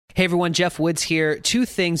Hey everyone, Jeff Woods here. Two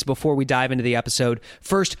things before we dive into the episode.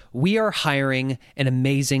 First, we are hiring an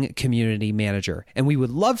amazing community manager, and we would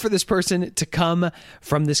love for this person to come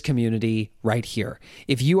from this community right here.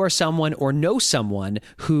 If you are someone or know someone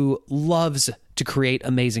who loves to create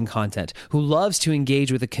amazing content, who loves to engage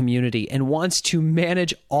with a community and wants to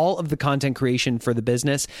manage all of the content creation for the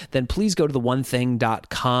business, then please go to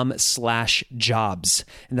theonething.com/jobs.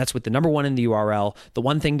 And that's with the number one in the URL,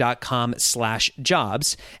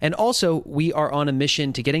 theonething.com/jobs. And also, we are on a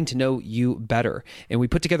mission to getting to know you better. And we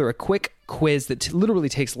put together a quick quiz that literally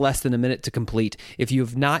takes less than a minute to complete. If you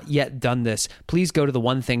have not yet done this, please go to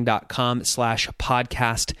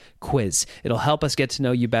theonething.com/podcast quiz. It'll help us get to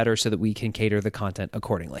know you better so that we can cater the content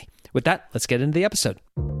accordingly. With that, let's get into the episode.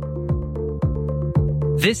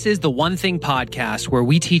 This is the One Thing podcast, where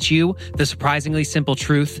we teach you the surprisingly simple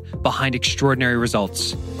truth behind extraordinary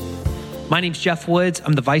results. My name's Jeff Woods.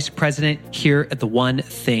 I'm the vice president here at the One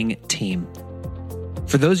Thing team.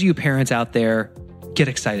 For those of you parents out there, get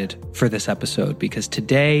excited for this episode, because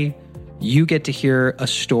today you get to hear a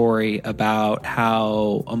story about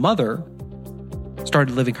how a mother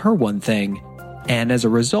started living her one thing, and as a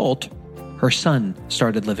result, her son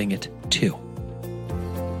started living it too.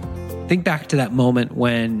 Think back to that moment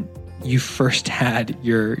when you first had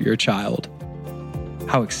your child,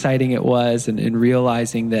 how exciting it was, and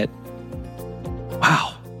realizing that,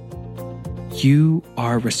 wow, you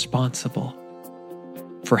are responsible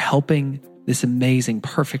for helping this amazing,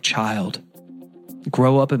 perfect child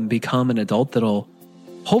grow up and become an adult that'll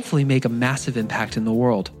hopefully make a massive impact in the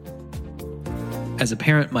world. As a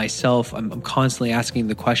parent myself, I'm constantly asking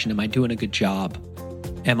the question, am I doing a good job?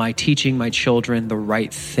 Am I teaching my children the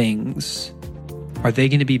right things? Are they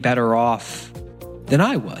going to be better off than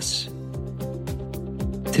I was?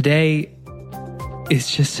 Today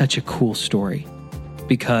is just such a cool story,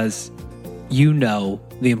 because you know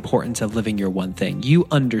the importance of living your one thing. You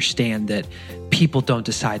understand that people don't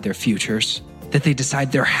decide their futures, that they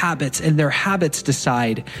decide their habits, and their habits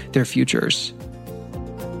decide their futures.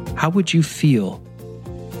 How would you feel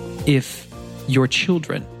if your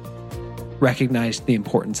children recognized the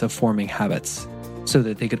importance of forming habits so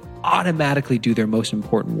that they could automatically do their most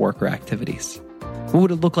important work or activities? What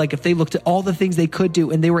would it look like if they looked at all the things they could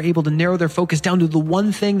do and they were able to narrow their focus down to the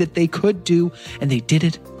one thing that they could do, and they did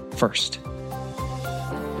it first?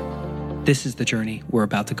 This is the journey we're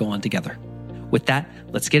about to go on together. With that,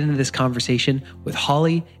 let's get into this conversation with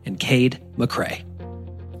Holli and Cade McCray.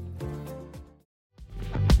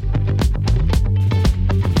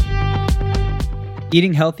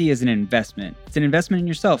 Eating healthy is an investment. It's an investment in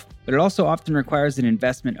yourself, but it also often requires an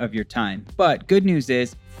investment of your time. But good news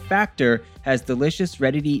is, Factor has delicious,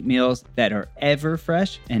 ready-to-eat meals that are ever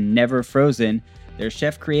fresh and never frozen. They're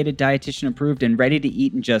chef-created, dietitian-approved, and ready to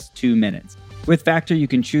eat in just 2 minutes. With Factor, you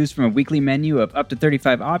can choose from a weekly menu of up to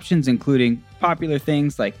 35 options, including popular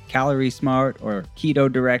things like Calorie Smart or Keto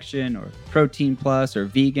Direction or Protein Plus or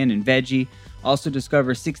Vegan and Veggie. Also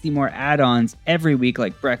discover 60 more add-ons every week,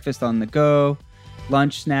 like breakfast on the go,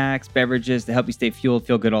 lunch snacks, beverages to help you stay fueled,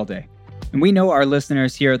 feel good all day. And we know our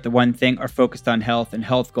listeners here at The One Thing are focused on health and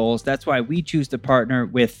health goals. That's why we choose to partner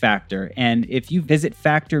with Factor. And if you visit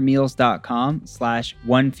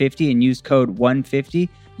factormeals.com/150 and use code 150,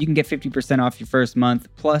 you can get 50% off your first month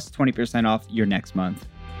plus 20% off your next month.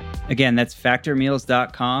 Again, that's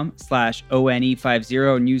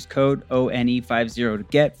factormeals.com/ONE50 and use code ONE50 to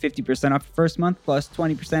get 50% off your first month plus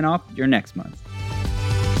 20% off your next month.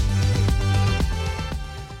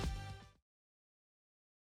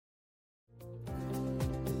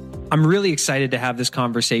 I'm really excited to have this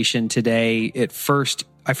conversation today. I first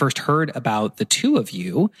heard about the two of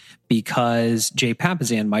you because Jay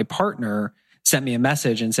Papasan, my partner, sent me a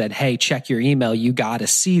message and said, hey, check your email. You got to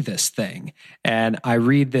see this thing. And I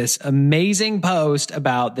read this amazing post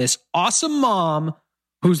about this awesome mom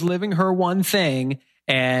who's living her one thing.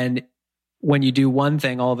 And when you do one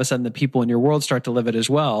thing, all of a sudden the people in your world start to live it as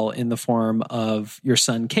well in the form of your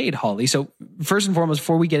son, Cade, Holli. So first and foremost,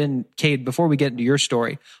 before we get into your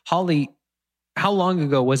story, Holli, how long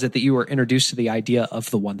ago was it that you were introduced to the idea of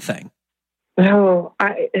the one thing?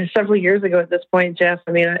 Several years ago at this point, Jeff.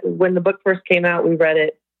 I mean, when the book first came out, we read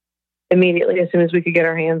it immediately as soon as we could get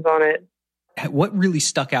our hands on it. What really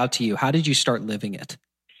stuck out to you? How did you start living it?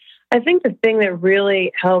 I think the thing that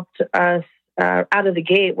really helped us out of the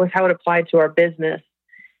gate was how it applied to our business.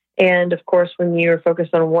 And of course, when you're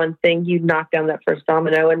focused on one thing, you knock down that first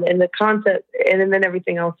domino, and the concept, and then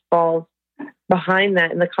everything else falls behind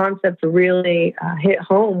that. And the concept really hit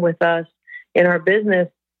home with us in our business.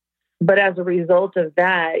 But as a result of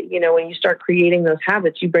that, when you start creating those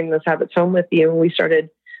habits, you bring those habits home with you. And we started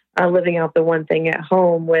living out the one thing at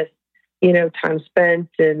home with, time spent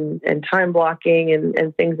and time blocking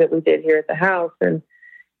and things that we did here at the house. And,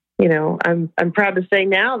 I'm proud to say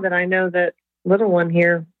now that I know that little one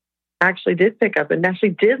here actually did pick up and actually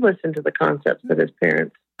did listen to the concepts of his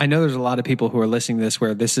parents. I know there's a lot of people who are listening to this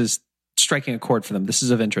where this is striking a chord for them. This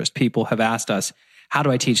is of interest. People have asked us, how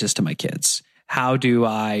do I teach this to my kids? How do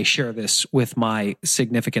I share this with my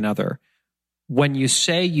significant other? When you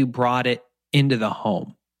say you brought it into the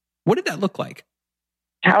home, what did that look like?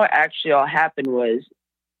 How it actually all happened was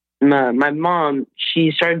my mom,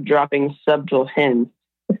 she started dropping subtle hints,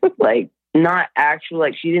 like not actual,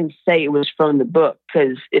 like she didn't say it was from the book,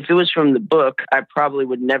 because if it was from the book, I probably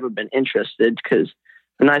would never been interested, because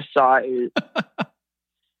when I saw it,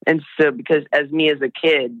 and so because as a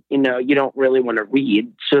kid, you don't really want to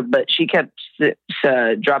read. So, but she kept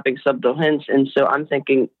dropping subtle hints. And so I'm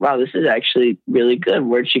thinking, wow, this is actually really good.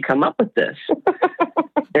 Where'd she come up with this?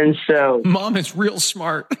 And so Mom is real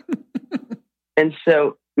smart. And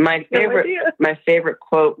so my favorite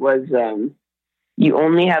quote was, you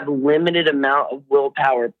only have a limited amount of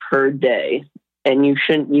willpower per day, and you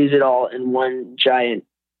shouldn't use it all in one giant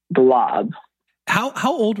blob.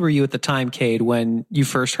 How old were you at the time, Cade, when you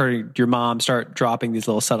first heard your mom start dropping these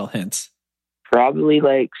little subtle hints? Probably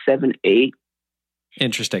like 7, 8.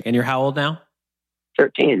 Interesting. And you're how old now?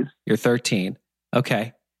 13. You're 13.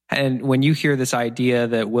 Okay. And when you hear this idea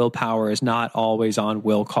that willpower is not always on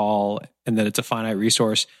will call and that it's a finite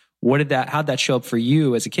resource, how'd that show up for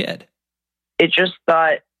you as a kid? It just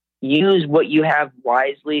thought, use what you have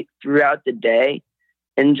wisely throughout the day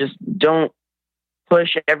and just don't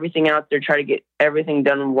push everything out there, try to get everything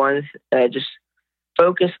done once. Just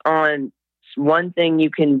focus on one thing you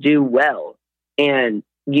can do well and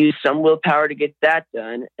use some willpower to get that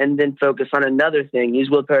done, and then focus on another thing, use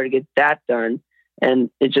willpower to get that done, and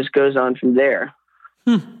it just goes on from there.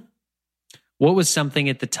 What was something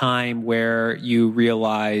at the time where you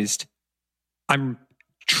realized, I'm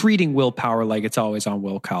treating willpower like it's always on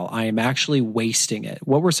will call, I am actually wasting it?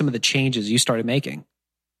 What were some of the changes you started making?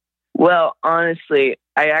 Well, honestly,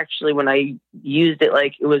 when I used it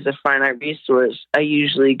like it was a finite resource, I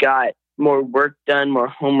usually got more work done, more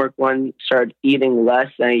homework done, started eating less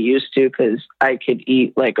than I used to, because I could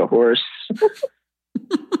eat like a horse.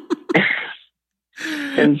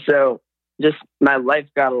 And so just my life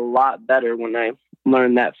got a lot better when I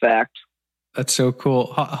learned that fact. That's so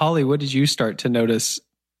cool. Holli, what did you start to notice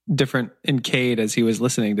different in Cade as he was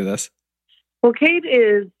listening to this? Well, Cade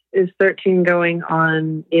is 13 going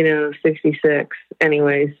on, 66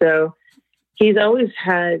 anyway. So he's always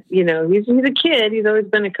had, he's a kid. He's always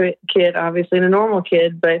been a kid, obviously, and a normal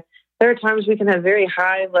kid. But there are times we can have very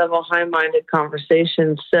high level, high-minded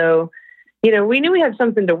conversations. So, we knew we had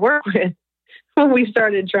something to work with when we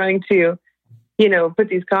started trying to, put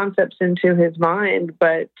these concepts into his mind.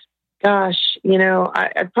 But gosh,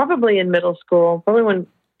 I probably in middle school, probably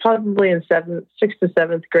in 6th to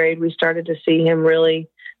 7th grade, we started to see him really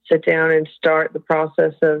sit down and start the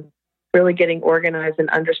process of really getting organized and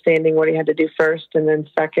understanding what he had to do first, and then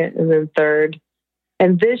second, and then third.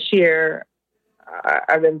 And this year,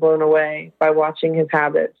 I've been blown away by watching his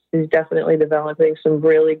habits. He's definitely developing some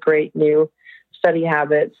really great new study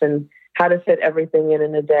habits and how to fit everything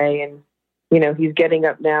in a day. And, he's getting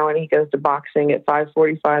up now and he goes to boxing at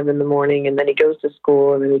 5:45 in the morning, and then he goes to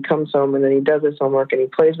school, and then he comes home, and then he does his homework, and he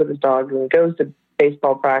plays with his dog, and he goes to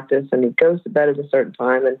baseball practice, and he goes to bed at a certain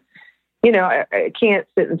time. And, I can't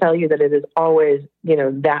sit and tell you that it is always,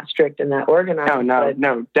 that strict and that organized.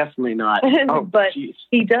 No, definitely not. But geez.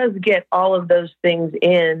 He does get all of those things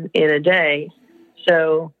in a day.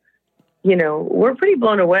 So, we're pretty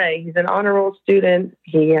blown away. He's an honor roll student.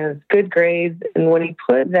 He has good grades. And when he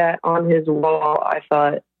put that on his wall, I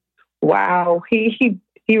thought, wow, he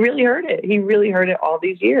really heard it. He really heard it all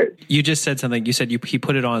these years. You just said something. You said he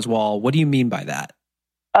put it on his wall. What do you mean by that?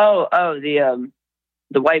 The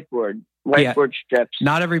whiteboard strips.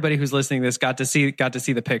 Not everybody who's listening to this got to see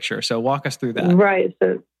the picture. So walk us through that. Right.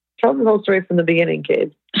 So tell the whole story from the beginning,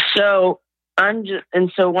 Cade. So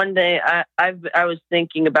one day I was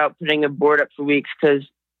thinking about putting a board up for weeks, because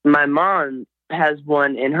my mom has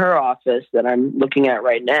one in her office that I'm looking at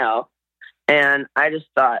right now. And I just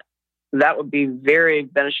thought that would be very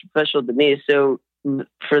beneficial to me. So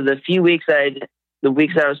for the weeks I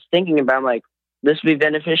was thinking about, I'm like, this would be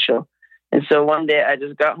beneficial. And so one day I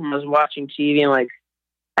just got home, I was watching TV, and like,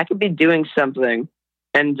 I could be doing something.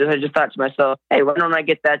 And I just thought to myself, hey, why don't I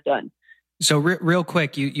get that done? So real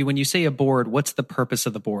quick, you when you say a board, what's the purpose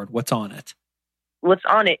of the board? What's on it? What's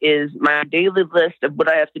on it is my daily list of what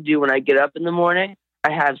I have to do when I get up in the morning.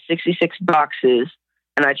 I have 66 boxes,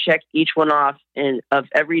 and I check each one off, and of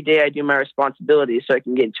every day I do my responsibilities so I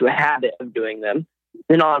can get into a habit of doing them.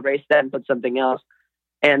 Then I'll erase that and put something else.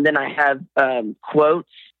 And then I have quotes.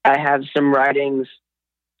 I have some writings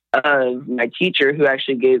of my teacher who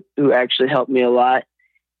actually helped me a lot.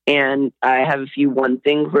 And I have a few one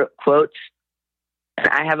thing quotes. And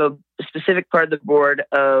I have a specific part of the board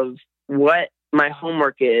of what my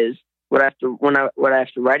homework is, what I have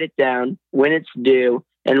to write it down, when it's due,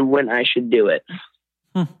 and when I should do it.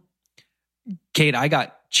 Cade, I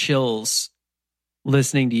got chills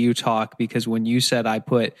listening to you talk, because when you said I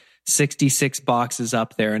put 66 boxes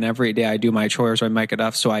up there and every day I do my chores, or I make it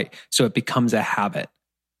up so it becomes a habit.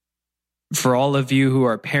 For all of you who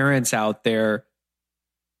are parents out there,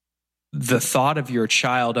 the thought of your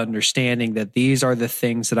child understanding that these are the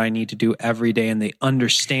things that I need to do every day, and they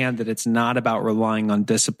understand that it's not about relying on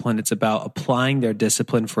discipline, it's about applying their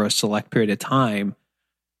discipline for a select period of time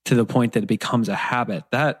to the point that it becomes a habit.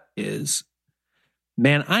 That is,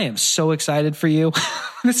 man, I am so excited for you.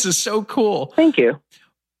 This is so cool. Thank you.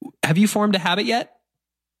 Have you formed a habit yet?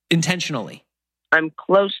 Intentionally? I'm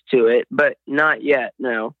close to it, but not yet,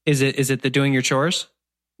 no. Is it the doing your chores?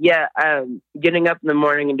 Yeah, getting up in the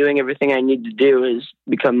morning and doing everything I need to do has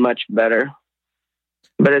become much better.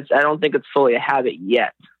 But I don't think it's fully a habit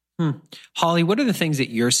yet. Holli, what are the things that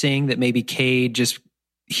you're seeing that maybe Cade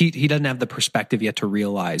he doesn't have the perspective yet to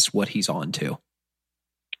realize what he's on to?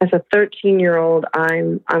 As a 13-year-old,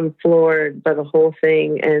 I'm floored by the whole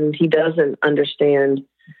thing, and he doesn't understand,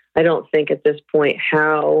 I don't think at this point,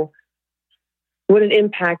 what an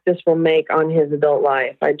impact this will make on his adult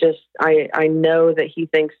life. I know that he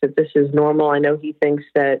thinks that this is normal. I know he thinks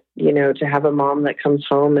that, to have a mom that comes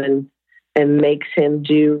home and makes him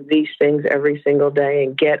do these things every single day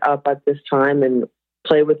and get up at this time and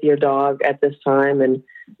play with your dog at this time and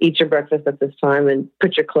eat your breakfast at this time and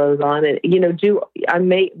put your clothes on and,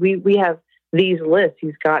 we have these lists.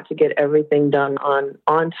 He's got to get everything done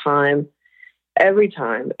on time, every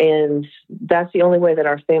time. And that's the only way that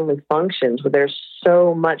our family functions. But there's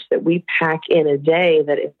so much that we pack in a day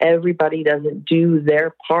that if everybody doesn't do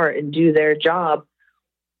their part and do their job,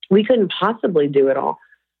 we couldn't possibly do it all.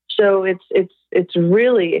 So it's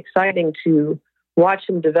really exciting to watch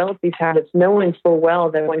him develop these habits, knowing full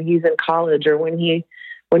well that when he's in college or when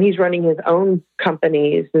he's running his own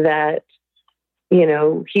companies, that,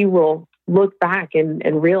 he will look back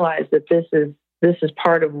and realize that this is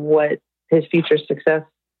part of what his future success.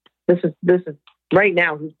 This is right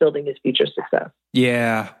now he's building his future success.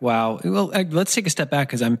 Yeah. Wow. Well, let's take a step back,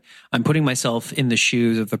 because I'm putting myself in the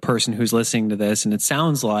shoes of the person who's listening to this, and it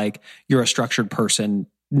sounds like you're a structured person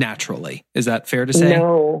naturally. Is that fair to say?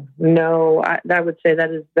 No. I would say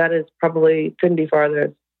that is probably couldn't be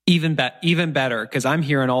farther. Even better, because I'm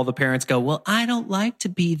hearing all the parents go, well, I don't like to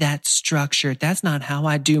be that structured. That's not how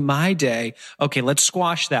I do my day. Okay, let's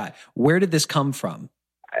squash that. Where did this come from?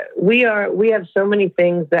 We have so many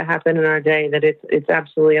things that happen in our day that it's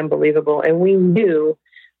absolutely unbelievable. And we knew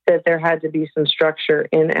that there had to be some structure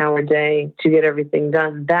in our day to get everything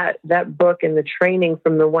done. That book and the training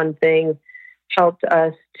from the one thing helped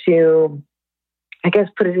us to, I guess,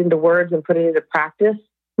 put it into words and put it into practice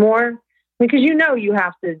more. Because you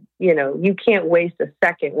have to, you can't waste a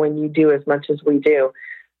second when you do as much as we do.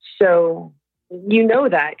 So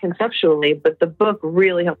that conceptually, but the book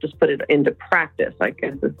really helped us put it into practice, I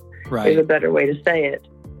guess is a better way to say it.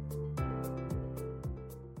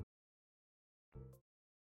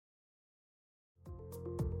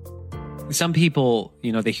 Some people,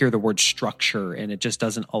 they hear the word structure and it just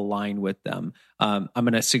doesn't align with them. I'm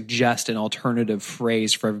going to suggest an alternative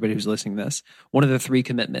phrase for everybody who's listening to this. One of the 3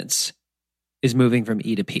 commitments is moving from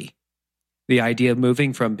E to P. The idea of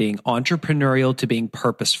moving from being entrepreneurial to being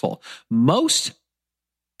purposeful. Most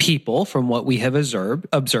people, from what we have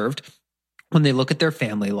observed, when they look at their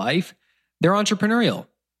family life, they're entrepreneurial.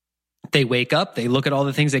 They wake up, they look at all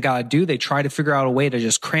the things they got to do, they try to figure out a way to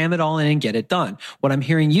just cram it all in and get it done. What I'm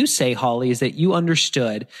hearing you say, Holli, is that you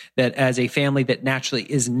understood that as a family that naturally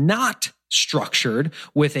is not structured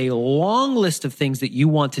with a long list of things that you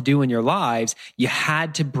want to do in your lives, you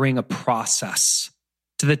had to bring a process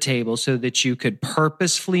to the table so that you could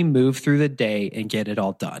purposefully move through the day and get it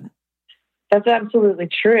all done. That's absolutely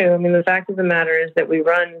true. I mean, the fact of the matter is that we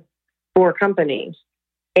run 4 companies,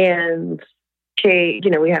 and Cade,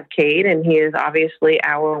 we have Cade, and he is obviously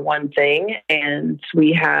our one thing, and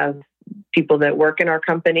we have people that work in our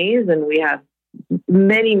companies, and we have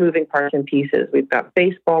many moving parts and pieces. We've got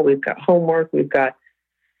baseball, we've got homework, we've got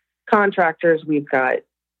contractors, we've got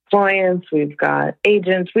clients, we've got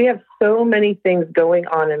agents. We have so many things going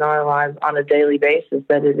on in our lives on a daily basis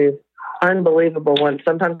that it is unbelievable ones.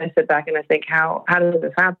 Sometimes I sit back and I think, how did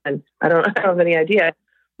this happen? I don't have any idea.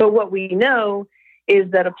 But what we know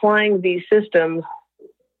is that applying these systems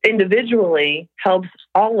individually helps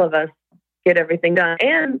all of us get everything done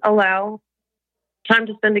and allow time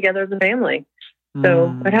to spend together as a family.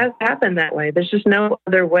 So it has happened that way. There's just no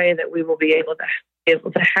other way that we will be able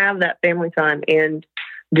to have that family time and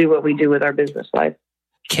do what we do with our business life.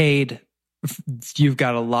 Cade, you've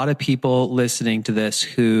got a lot of people listening to this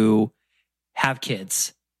who have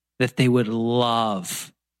kids that they would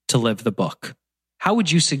love to live the book. How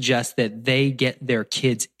would you suggest that they get their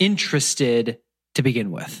kids interested to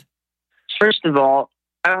begin with? First of all,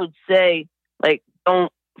 I would say,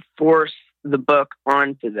 don't force the book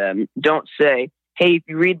onto them. Don't say, hey, if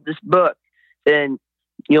you read this book, then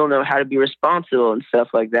you'll know how to be responsible and stuff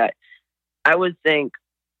like that. I would think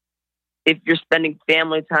if you're spending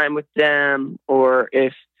family time with them or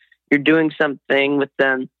if you're doing something with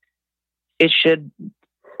them, it should,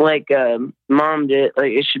 like Mom did,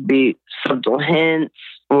 it should be subtle hints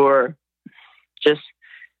or just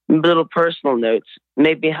little personal notes.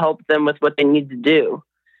 Maybe help them with what they need to do.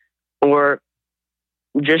 Or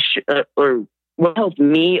or what helped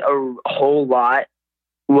me a whole lot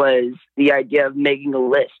was the idea of making a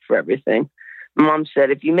list for everything. Mom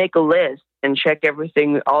said, if you make a list and check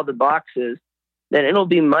everything, all the boxes, then it'll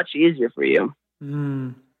be much easier for you.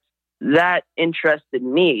 That interested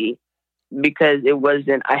me because it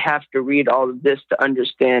wasn't, I have to read all of this to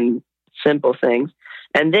understand simple things.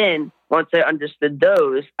 And then once I understood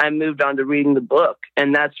those, I moved on to reading the book.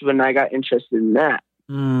 And that's when I got interested in that.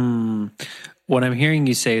 What I'm hearing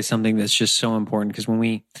you say is something that's just so important, because when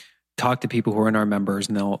we talk to people who are in our members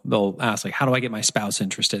and they'll ask, how do I get my spouse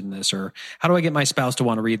interested in this? Or how do I get my spouse to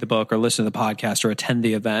want to read the book or listen to the podcast or attend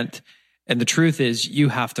the event? And the truth is, you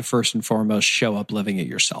have to first and foremost show up living it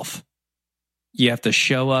yourself. You have to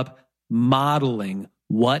show up modeling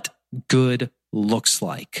what good looks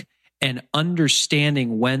like and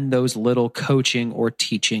understanding when those little coaching or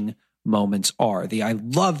teaching moments are. I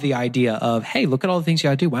love the idea of, hey, look at all the things you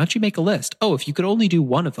got to do. Why don't you make a list? Oh, if you could only do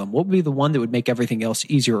one of them, what would be the one that would make everything else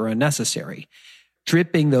easier or unnecessary?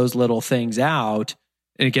 Dripping those little things out,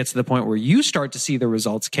 and it gets to the point where you start to see the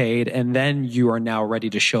results, Cade, and then you are now ready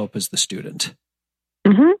to show up as the student.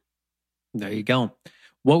 There you go.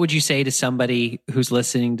 What would you say to somebody who's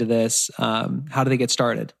listening to this? How do they get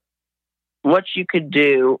started? What you could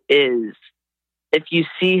do is, if you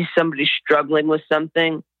see somebody struggling with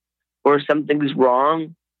something or something's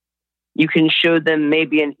wrong, you can show them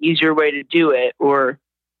maybe an easier way to do it. Or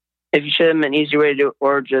if you show them an easier way to do it,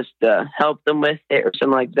 or just help them with it or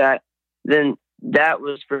something like that, then that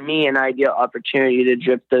was for me an ideal opportunity to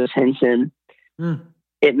drip those hints in.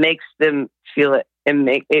 It makes them feel it and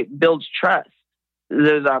it builds trust.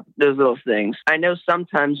 Those little things. I know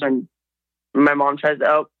sometimes when my mom tries to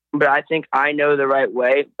help, but I think I know the right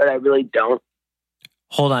way, but I really don't.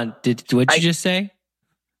 Hold on. What'd you just say?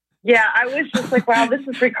 Yeah, I was just like, wow, this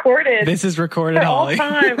is recorded. This is recorded, Holly.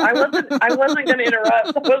 All time. I wasn't going to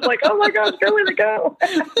interrupt. I was like, oh my gosh, go to go.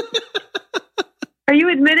 Are you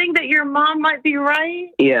admitting that your mom might be right?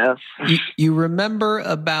 Yes. You remember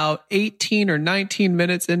about 18 or 19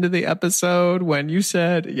 minutes into the episode when you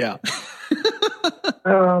said, yeah.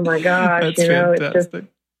 Oh my gosh. That's fantastic.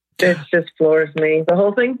 It just floors me. The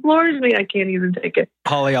whole thing floors me. I can't even take it.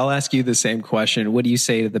 Holly, I'll ask you the same question. What do you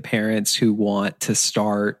say to the parents who want to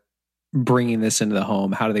start bringing this into the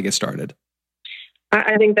home? How do they get started?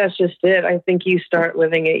 I think that's just it. I think you start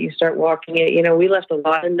living it. You start walking it. We left a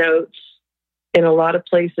lot of notes in a lot of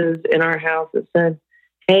places in our house that said,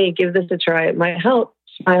 hey, give this a try. It might help.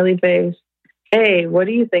 Smiley face. Hey, what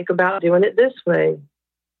do you think about doing it this way?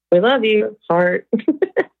 We love you, heart.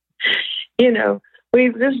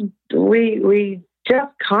 We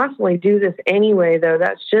just constantly do this anyway, though.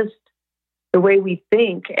 That's just the way we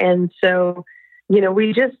think. And so,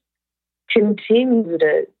 we just continue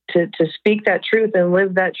to speak that truth and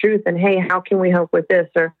live that truth. And hey, how can we help with this?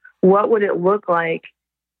 Or what would it look like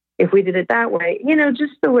if we did it that way?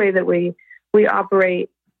 Just the way that we operate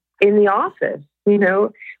in the office.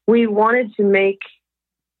 We wanted to make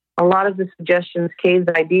a lot of the suggestions Cade's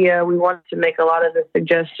idea. We wanted to make a lot of the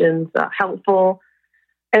suggestions helpful.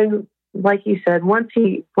 And like you said, once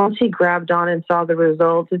he grabbed on and saw the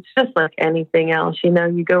results, it's just like anything else.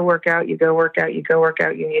 You go work out, you hate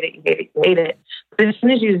it. But as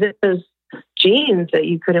soon as you zip those jeans that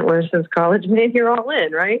you couldn't wear since college, man, you're all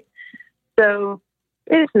in, right? So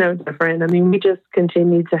it's no different. I mean, we just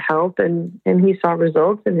continued to help, and he saw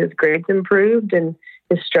results, and his grades improved, and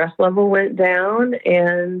his stress level went down,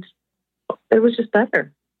 and it was just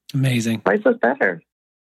better. Amazing. Life was better.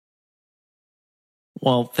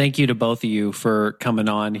 Well, thank you to both of you for coming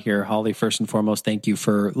on here. Holli, first and foremost, thank you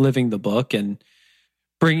for living the book and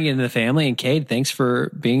bringing it into the family. And Cade, thanks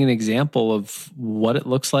for being an example of what it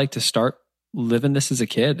looks like to start living this as a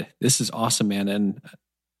kid. This is awesome, man. And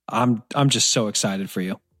I'm just so excited for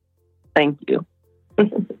you. Thank you.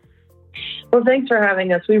 Well, thanks for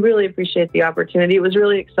having us. We really appreciate the opportunity. It was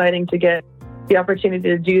really exciting to get the opportunity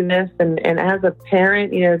to do this. And as a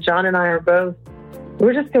parent, John and I are both,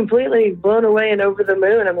 we're just completely blown away and over the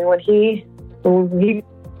moon. I mean, when he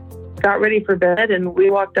got ready for bed and we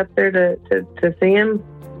walked up there to see him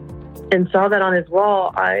and saw that on his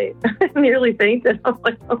wall, I nearly fainted. I'm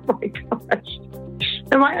like, oh my gosh,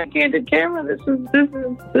 am I on candid camera? This is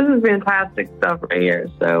fantastic stuff right here.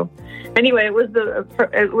 So anyway, it was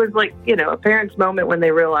like, a parent's moment when they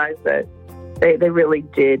realized that they really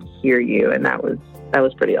did hear you. And that was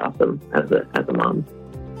pretty awesome as a mom.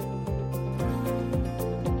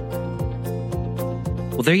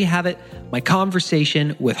 Well, there you have it. My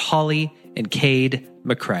conversation with Holli and Cade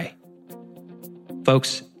McCray.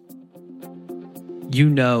 Folks,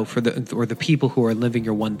 the people who are living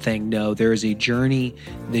your one thing know there is a journey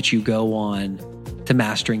that you go on to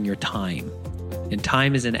mastering your time. And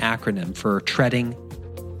time is an acronym for treading,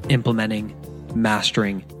 implementing,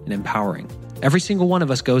 mastering, and empowering. Every single one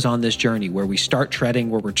of us goes on this journey where we start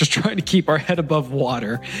treading, where we're just trying to keep our head above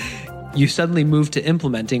water. You suddenly move to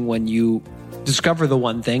implementing when you discover the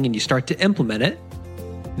one thing and you start to implement it.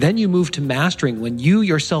 Then you move to mastering when you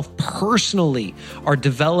yourself personally are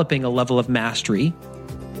developing a level of mastery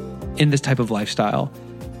in this type of lifestyle.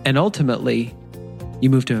 And ultimately,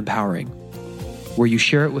 you move to empowering, where you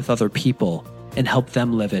share it with other people and help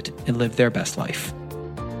them live it and live their best life.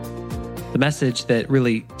 The message that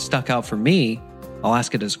really stuck out for me, I'll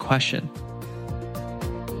ask it as a question.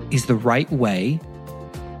 Is the right way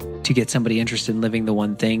to get somebody interested in living the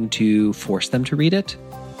one thing to force them to read it?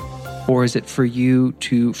 Or is it for you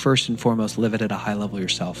to first and foremost live it at a high level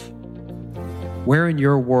yourself? Where in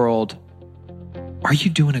your world are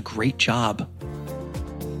you doing a great job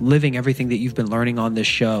living everything that you've been learning on this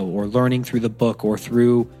show or learning through the book or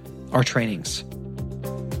through our trainings?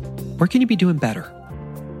 Where can you be doing better?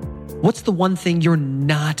 What's the one thing you're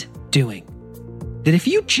not doing? That if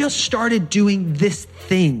you just started doing this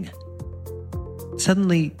thing,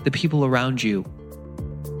 suddenly the people around you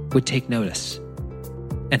would take notice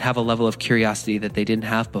and have a level of curiosity that they didn't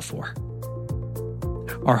have before.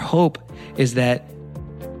 Our hope is that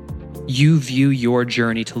you view your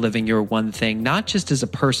journey to living your one thing not just as a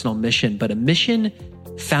personal mission, but a mission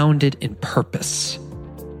founded in purpose.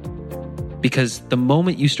 Because the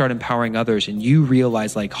moment you start empowering others and you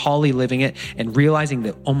realize, like Holli living it and realizing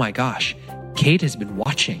that, oh my gosh, Cade has been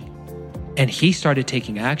watching and he started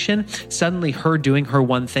taking action, suddenly her doing her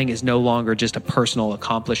one thing is no longer just a personal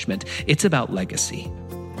accomplishment. It's about legacy.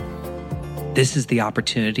 This is the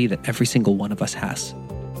opportunity that every single one of us has.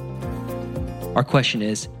 Our question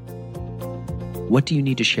is, what do you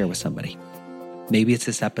need to share with somebody? Maybe it's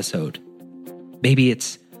this episode. Maybe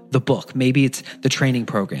it's the book. Maybe it's the training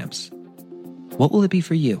programs. What will it be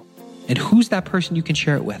for you? And who's that person you can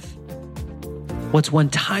share it with? What's one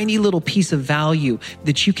tiny little piece of value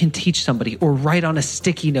that you can teach somebody or write on a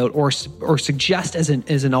sticky note or suggest as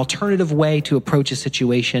an alternative way to approach a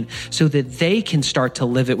situation so that they can start to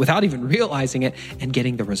live it without even realizing it and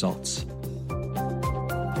getting the results?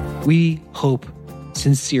 We hope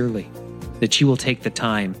sincerely that you will take the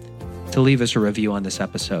time to leave us a review on this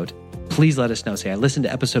episode. Please let us know. Say, I listened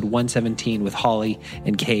to episode 117 with Holli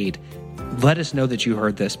and Cade. Let us know that you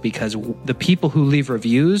heard this, because the people who leave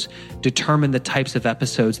reviews determine the types of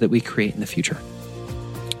episodes that we create in the future.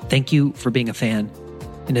 Thank you for being a fan.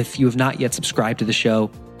 And if you have not yet subscribed to the show,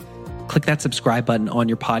 click that subscribe button on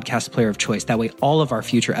your podcast player of choice. That way, all of our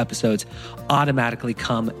future episodes automatically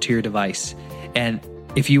come to your device. And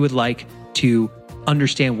if you would like to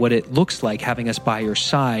understand what it looks like having us by your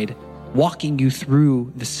side, walking you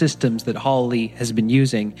through the systems that Holli has been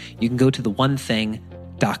using, you can go to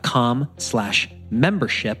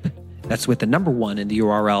theonething.com/membership. That's with the number 1 in the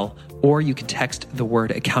URL, or you can text the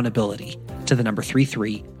word accountability to the number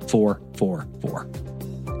 33444.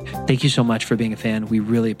 Thank you so much for being a fan. We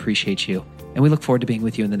really appreciate you, and we look forward to being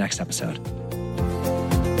with you in the next episode.